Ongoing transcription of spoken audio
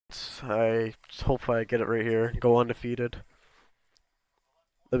I just hope I get it right here. Go undefeated.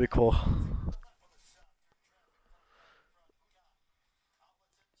 That'd be cool.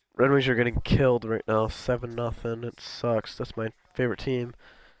 Red Wings are getting killed right now, 7-0. It sucks. That's my favorite team.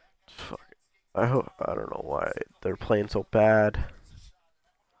 Fuck. I don't know why they're playing so bad.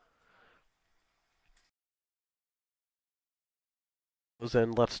 Goes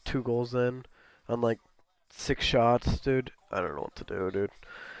in, lets 2 goals in on like 6 shots, dude. I don't know what to do, dude.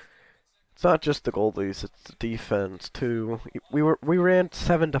 It's not just the goalies; it's the defense too. We ran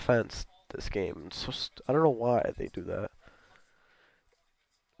 7 defense this game. It's just I don't know why they do that.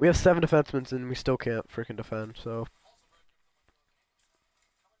 We have 7 defensemen and we still can't freaking defend. So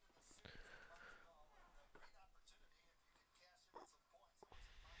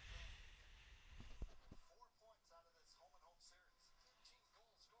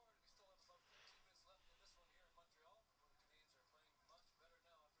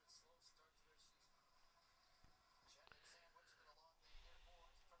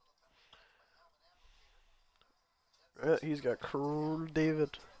he's got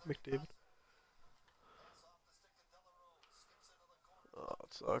David McDavid. Oh,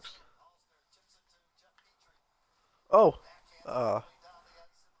 it sucks. Oh, uh,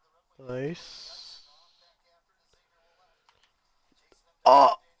 nice.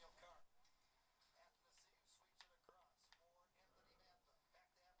 Oh,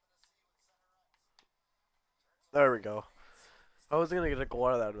 there we go. I was gonna get a goal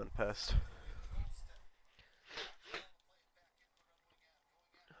out of that and been pissed.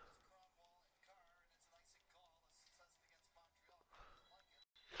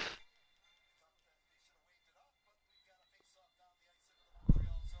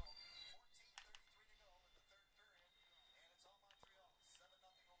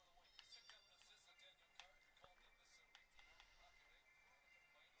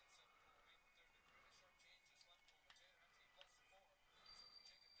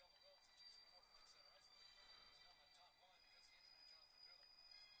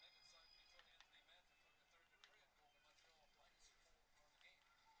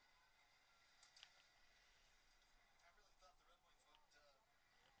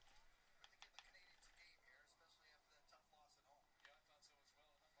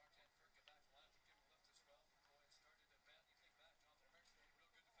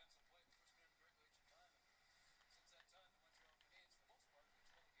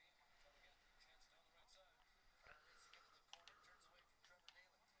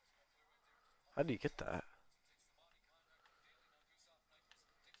 How do you get that?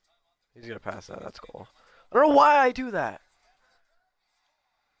 He's gonna pass that. That's cool. I don't know why I do that.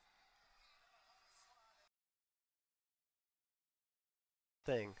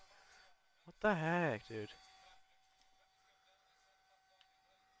 Thing. What the heck, dude?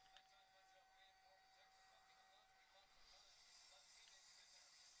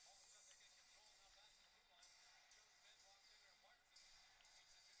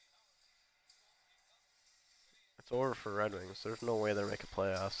 It's over for Red Wings. There's no way they're making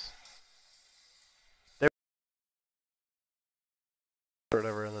playoffs. They or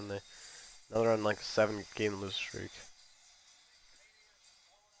whatever, and then now they're on like a 7-game lose streak.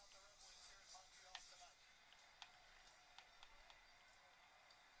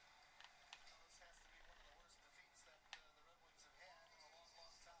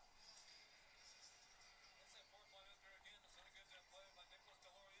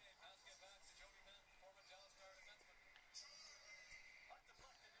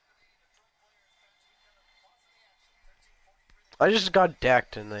 I just got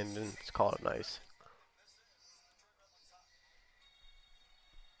decked and they didn't call it nice.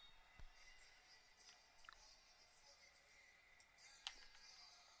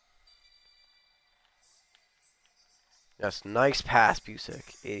 Yes, nice pass,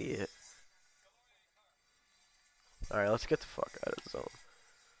 Busick. Idiot. Alright, let's get the fuck out of the zone.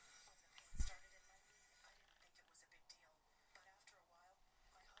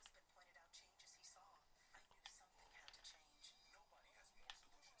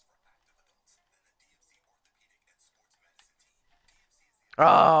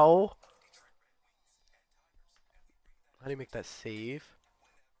 Oh! How do you make that save?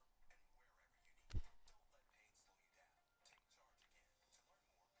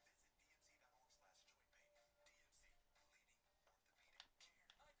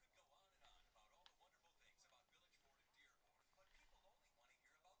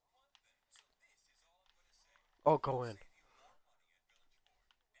 Oh, go in.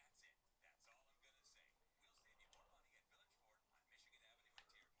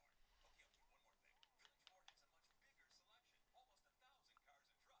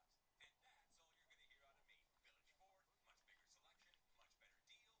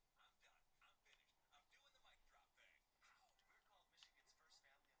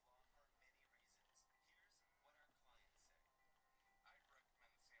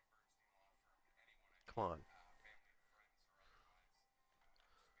 Come on.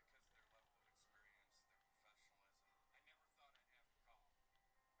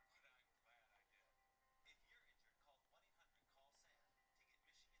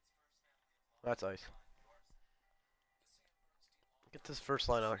 That's ice. Get this first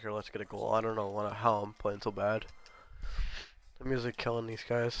line out here. Let's get a goal. I don't know how I'm playing so bad. The music killing these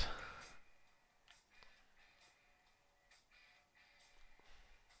guys.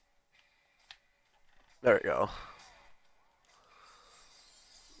 There we go.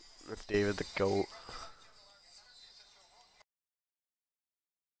 That's David the GOAT.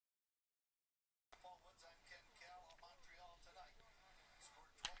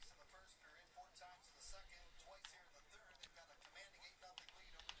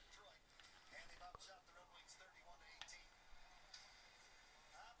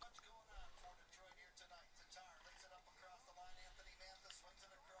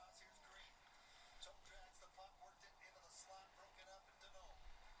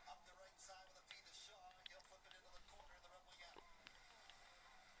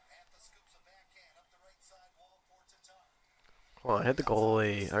 Come on, hit the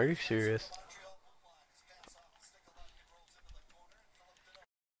goalie. Are you serious?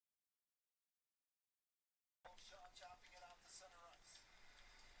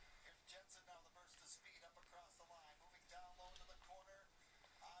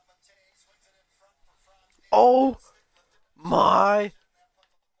 Oh my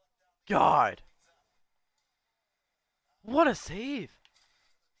God. What a save.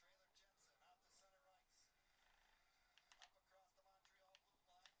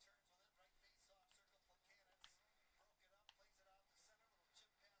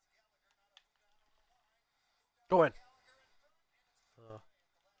 Go in.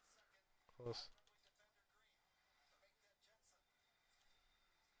 Close.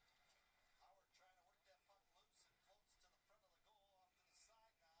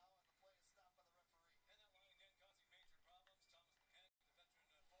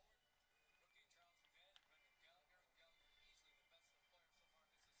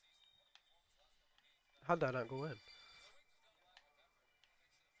 How'd that not go in?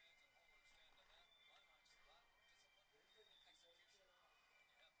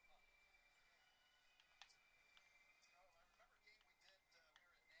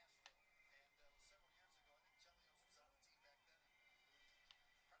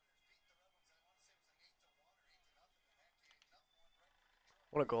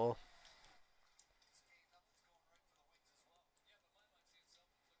 What a goal.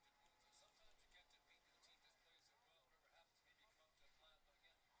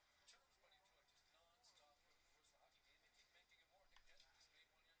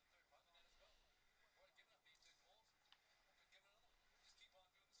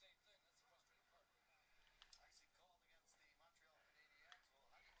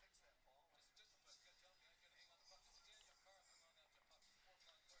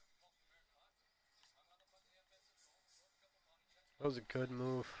 That was a good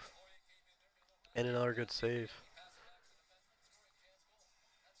move. And another good save.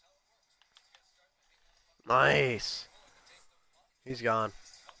 Nice. He's gone.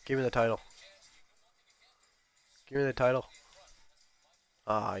 Give me the title. Give me the title.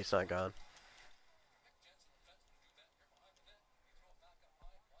 Ah, he's not gone.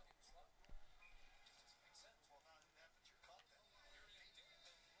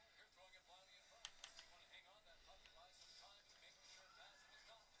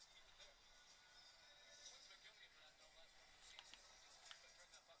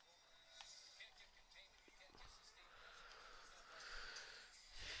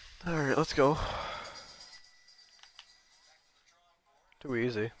 Alright, let's go. Too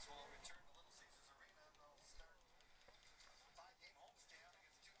easy.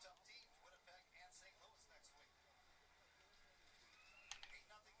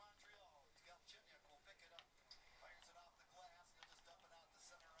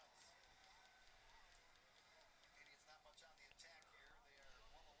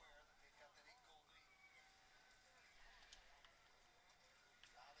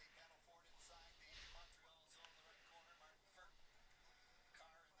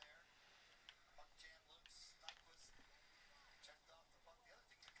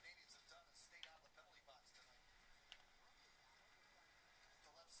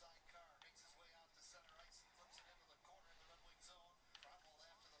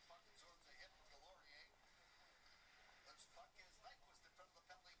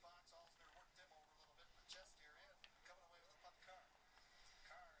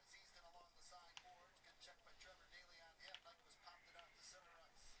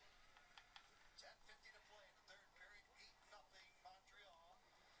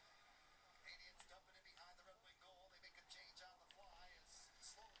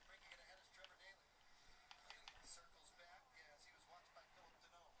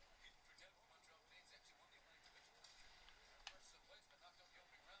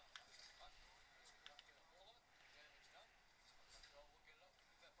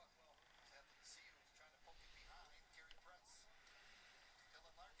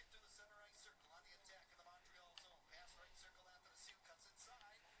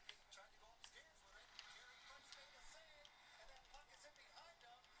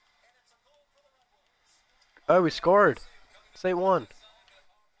 Oh, we scored. It's 8-1.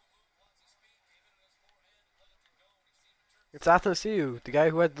 It's Athanasiu, the guy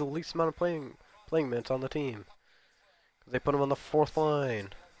who had the least amount of playing minutes on the team. They put him on the fourth line.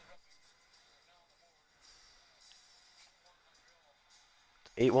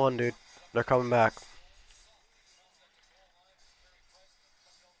 8-1, dude. They're coming back.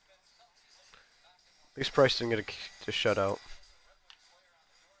 At least Price didn't get a shutout.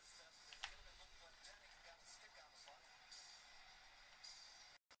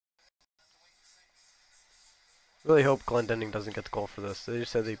 Really hope Glendenning doesn't get the goal for this. They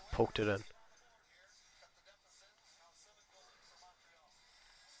just said they poked it in.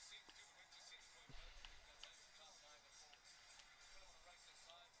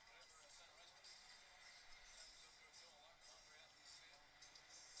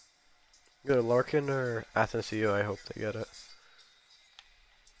 Either Larkin or Athanasiu, I hope they get it.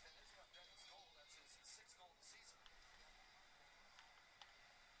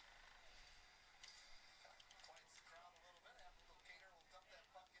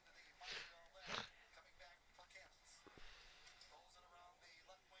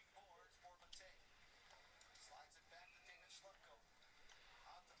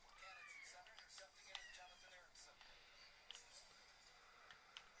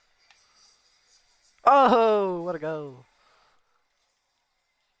 Oh, what a go.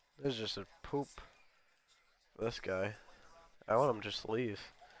 This is just a poop for this guy. I want him just to leave.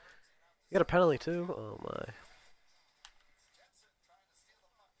 You got a penalty too? Oh my.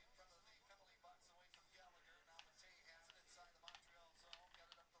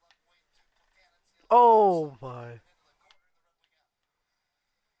 Oh my.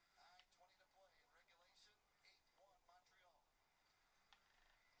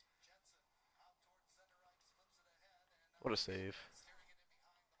 What a save.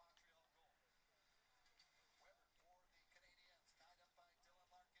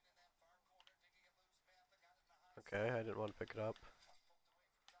 Okay, I didn't want to pick it up.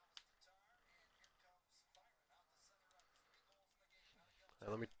 Right,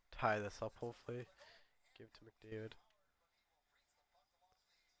 let me tie this up, hopefully. Give it to McDavid.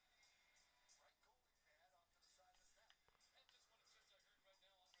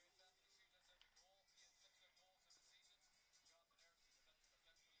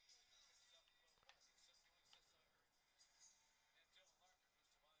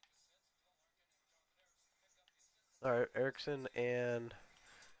 Alright, Erickson and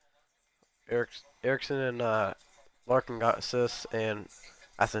Larkin got assists, and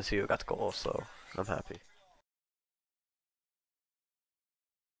Athanasiu got the goal, so I'm happy.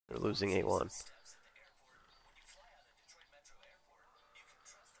 They're losing 8-1.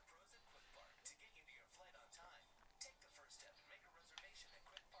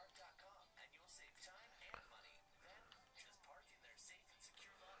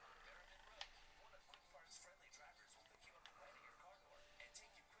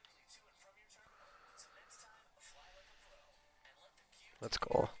 Let's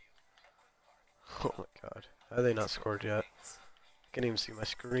go. Oh my god. Have they not scored yet? Can't even see my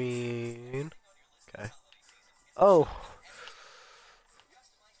screen. Okay. Oh!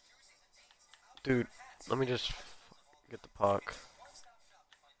 Dude, let me just get the puck.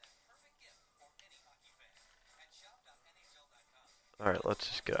 Alright, let's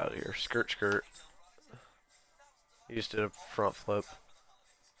just get out of here. Skirt, skirt. He just did a front flip.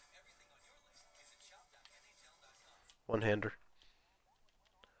 One-hander.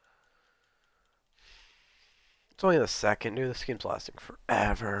 It's only the second, dude. This game's lasting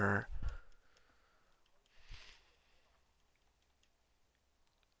forever.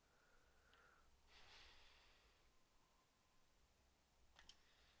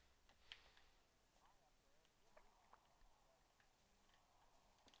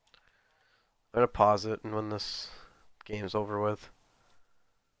 I'm gonna pause it, and when this game's over with,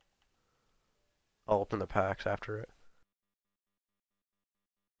 I'll open the packs after it.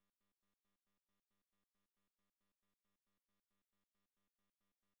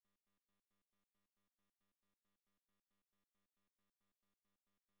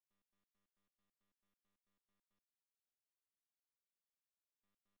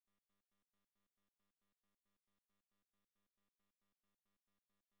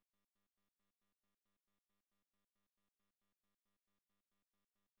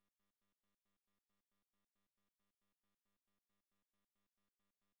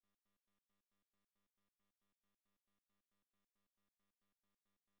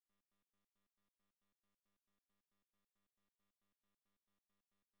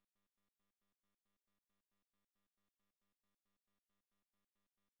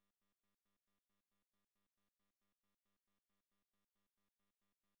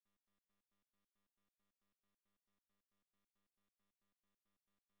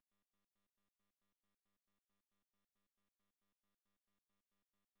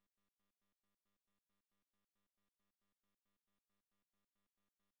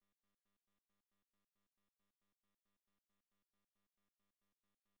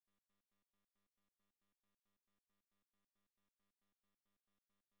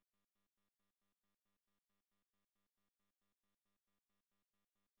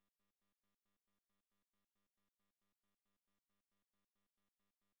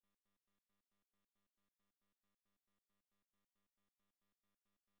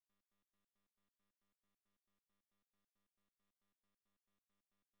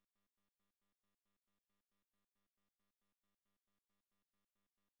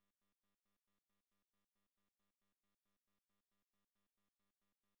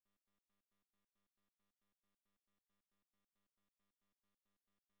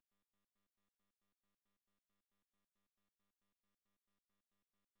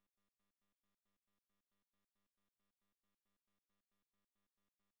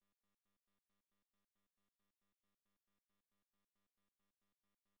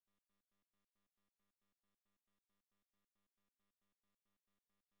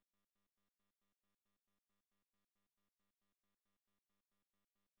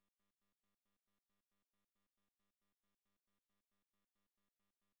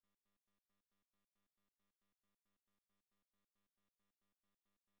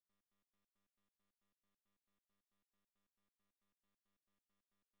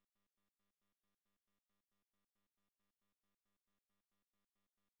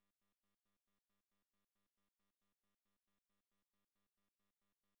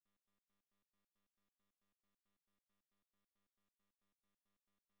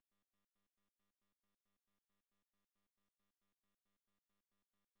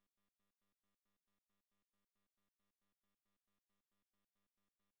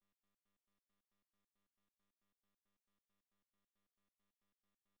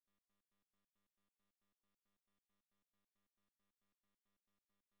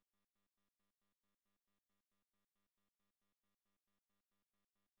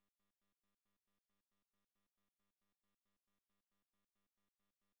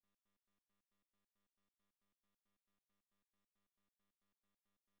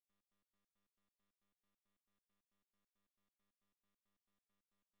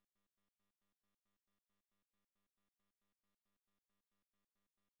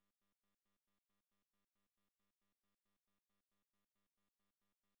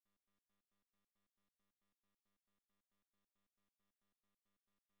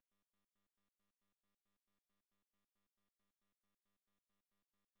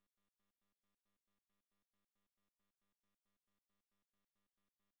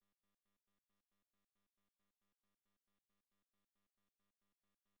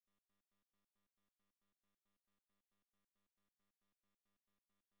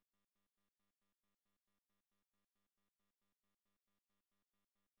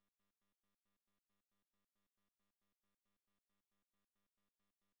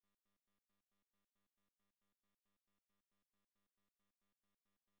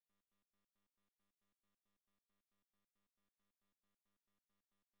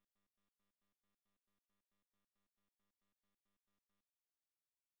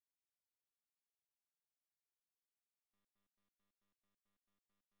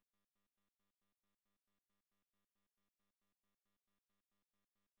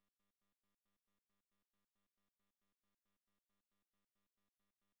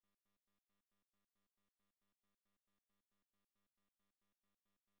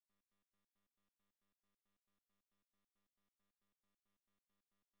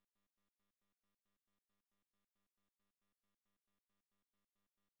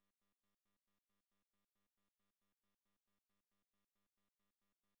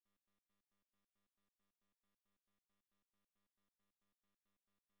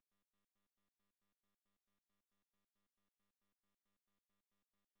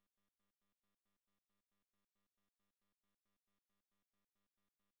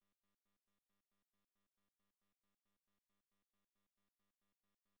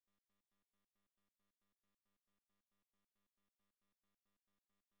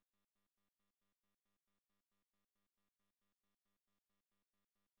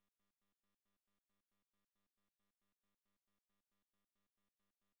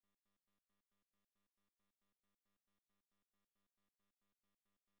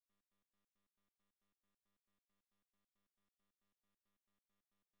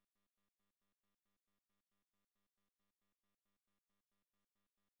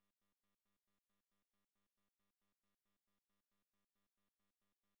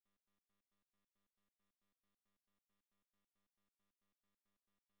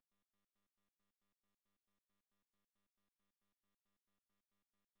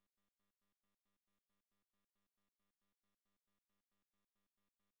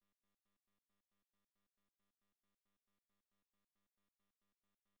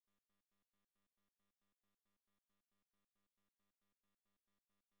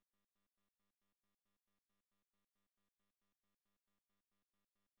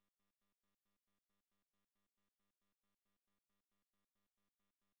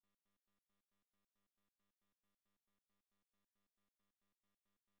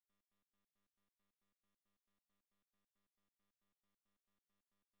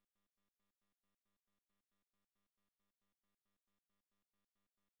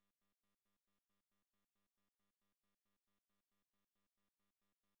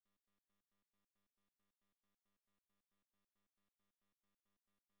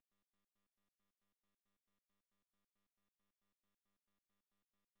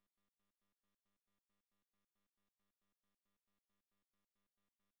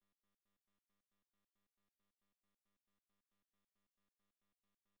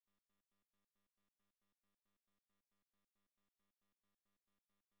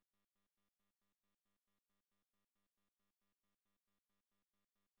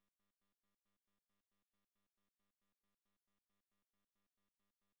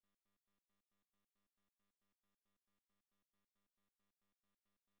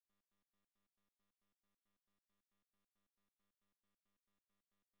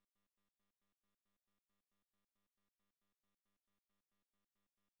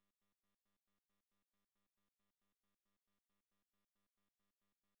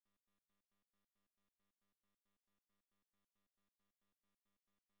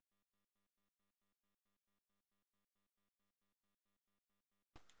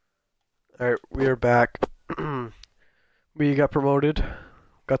 Alright, we are back. We got promoted.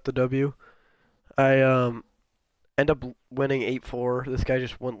 Got the W. I end up winning 8-4. This guy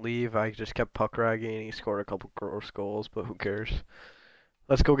just wouldn't leave. I just kept puck ragging and he scored a couple gross goals, but who cares?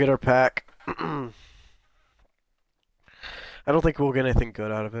 Let's go get our pack. I don't think we'll get anything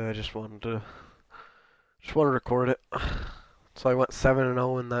good out of it. I just wanted to record it. So I went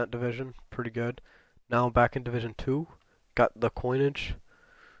 7-0 in that division. Pretty good. Now I'm back in Division 2. Got the coinage.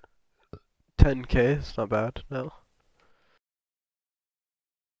 10K. It's not bad. No.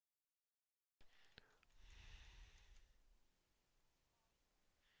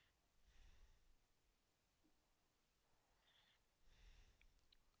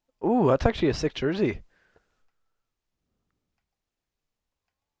 Ooh, that's actually a sick jersey.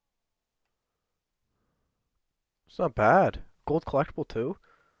 It's not bad. Gold collectible too.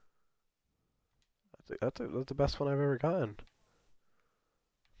 That's the best one I've ever gotten.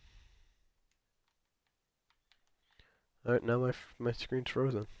 Alright, now my screen's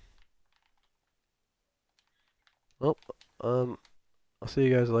frozen. Well, I'll see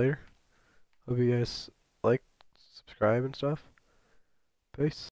you guys later. Hope you guys like, subscribe and stuff. Peace.